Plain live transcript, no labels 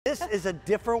This is a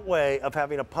different way of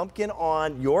having a pumpkin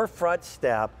on your front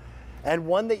step, and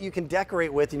one that you can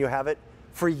decorate with, and you have it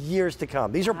for years to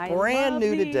come. These are brand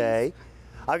new today.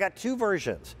 I've got two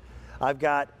versions. I've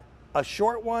got a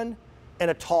short one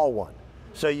and a tall one.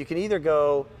 So you can either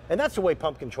go, and that's the way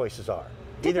pumpkin choices are.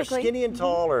 Either skinny and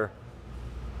tall, or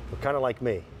kind of like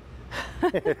me.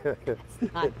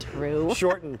 That's not true.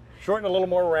 Short and a little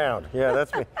more round. Yeah,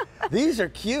 that's me. These are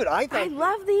cute. I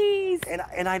love these.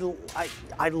 And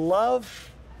I love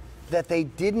that they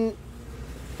didn't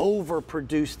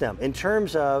overproduce them in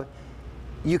terms of,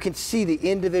 you can see the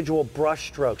individual brush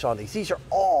strokes on these. These are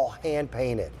all hand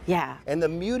painted. Yeah. And the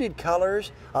muted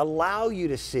colors allow you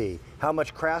to see how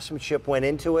much craftsmanship went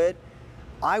into it.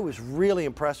 I was really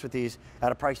impressed with these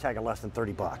at a price tag of less than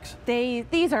 30 bucks.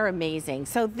 These are amazing.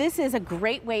 So this is a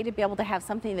great way to be able to have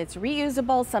something that's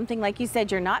reusable, something like you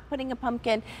said, you're not putting a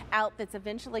pumpkin out that's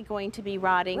eventually going to be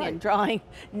rotting and drawing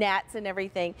gnats and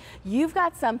everything. You've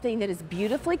got something that is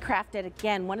beautifully crafted.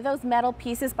 Again, one of those metal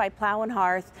pieces by Plow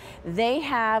Hearth. They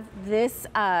have this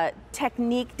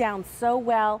technique down so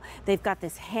well. They've got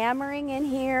this hammering in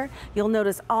here. You'll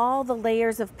notice all the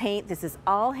layers of paint. This is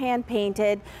all hand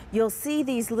painted. You'll see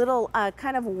these little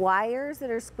kind of wires that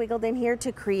are squiggled in here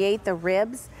to create the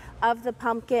ribs of the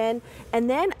pumpkin. And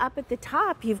then up at the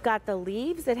top, you've got the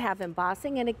leaves that have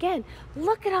embossing. And again,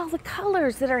 look at all the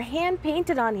colors that are hand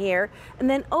painted on here. And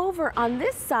then over on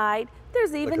this side,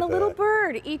 there's even a little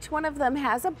bird. Each one of them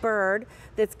has a bird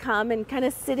that's come and kind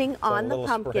of sitting on the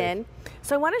pumpkin.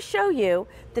 So I want to show you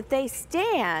that they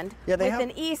stand with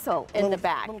an easel in the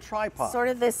back. Little tripod. Sort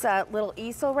of this little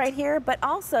easel right here, but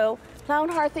also Plow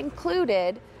Hearth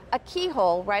included a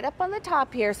keyhole right up on the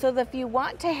top here, so that if you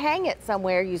want to hang it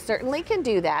somewhere, you certainly can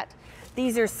do that.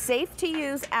 These are safe to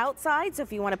use outside, so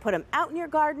if you want to put them out in your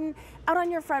garden, out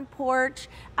on your front porch,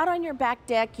 out on your back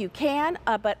deck, you can,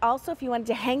 but also if you wanted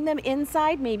to hang them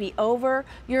inside, maybe over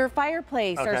your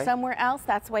fireplace or somewhere else,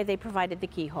 that's why they provided the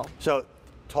keyhole. So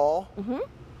tall,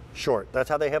 short, that's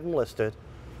how they have them listed.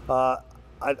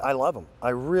 I love them,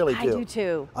 I really do. I do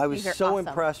too. I was so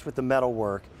impressed with the metal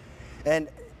work. And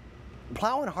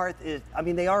Plow Hearth is, I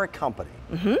mean, they are a company,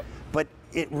 but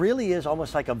it really is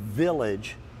almost like a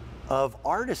village of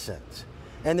artisans.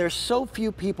 And there's so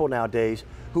few people nowadays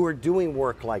who are doing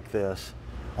work like this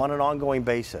on an ongoing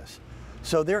basis.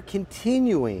 So they're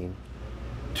continuing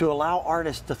to allow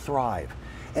artists to thrive.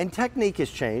 And technique has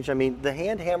changed. I mean, the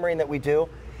hand hammering that we do,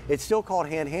 it's still called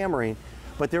hand hammering,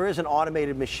 but there is an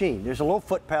automated machine. There's a little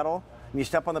foot pedal, and you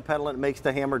step on the pedal and it makes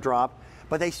the hammer drop,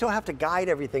 but they still have to guide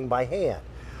everything by hand.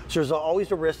 So there's always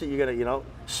the risk that you're gonna, you know,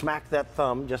 smack that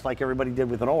thumb just like everybody did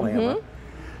with an old hammer.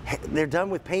 They're done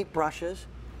with paint brushes.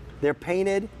 They're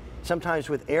painted sometimes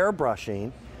with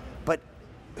airbrushing, but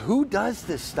who does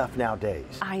this stuff nowadays?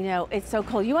 I know, it's so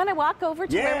cool. You want to walk over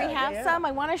to where we have some?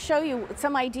 I want to show you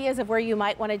some ideas of where you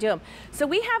might want to do them. So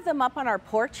we have them up on our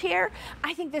porch here.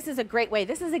 I think this is a great way.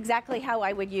 This is exactly how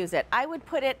I would use it. I would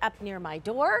put it up near my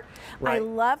door. I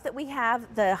love that we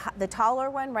have the taller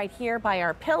one right here by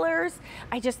our pillars.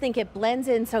 I just think it blends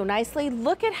in so nicely.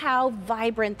 Look at how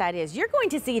vibrant that is. You're going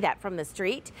to see that from the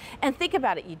street. And think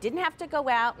about it. You didn't have to go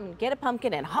out and get a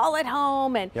pumpkin and haul it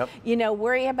home and, you know,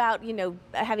 worry about, you know,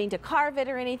 having to carve it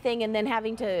or anything and then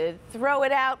having to throw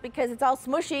it out because it's all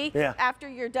smushy after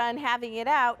you're done having it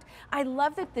out. I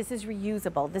love that this is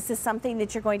reusable. This is something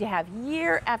that you're going to have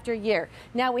year after year.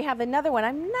 Now we have another one.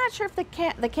 I'm not sure if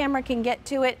the camera can get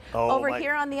to it over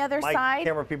here on the other side.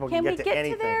 Camera people can get to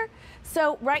anything. To there?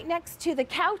 So right next to the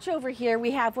couch over here,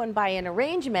 we have one by an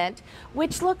arrangement,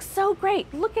 which looks so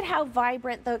great. Look at how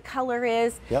vibrant the color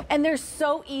is. And they're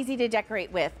so easy to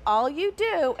decorate with. All you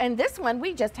do, and this one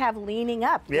we just have leaning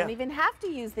up. You don't even have to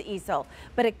use the easel,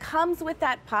 but it comes with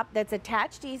that that's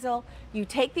attached easel. You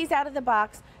take these out of the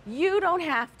box. You don't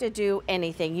have to do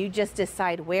anything. You just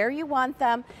decide where you want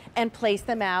them and place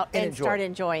them out and start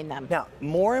enjoying them. Now,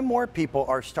 more and more people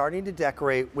are starting to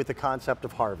decorate with the concept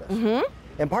of harvest.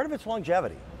 And part of it's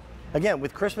longevity. Again,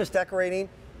 with Christmas decorating,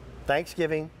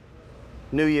 Thanksgiving,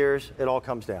 New Year's, it all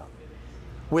comes down.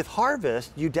 With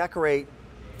harvest, you decorate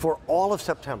for all of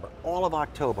September, all of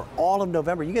October, all of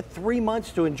November. You get 3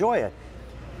 months to enjoy it.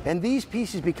 And these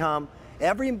pieces become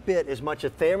every bit as much a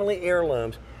family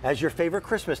heirlooms as your favorite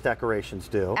Christmas decorations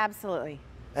do. Absolutely.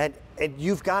 And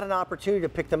you've got an opportunity to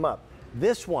pick them up.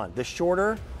 This one, the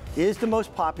shorter, is the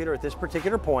most popular at this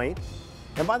particular point.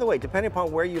 And by the way, depending upon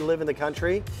where you live in the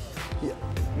country,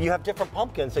 you have different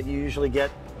pumpkins that you usually get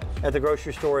at the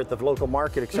grocery store, at the local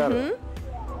market, etc.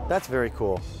 That's very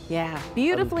cool. Yeah,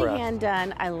 beautifully hand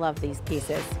done. I love these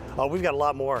pieces. Oh, we've got a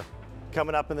lot more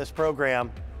coming up in this program.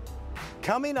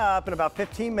 Coming up in about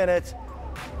 15 minutes,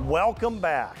 Welcome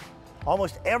back.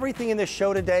 Almost everything in this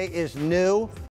show today is new.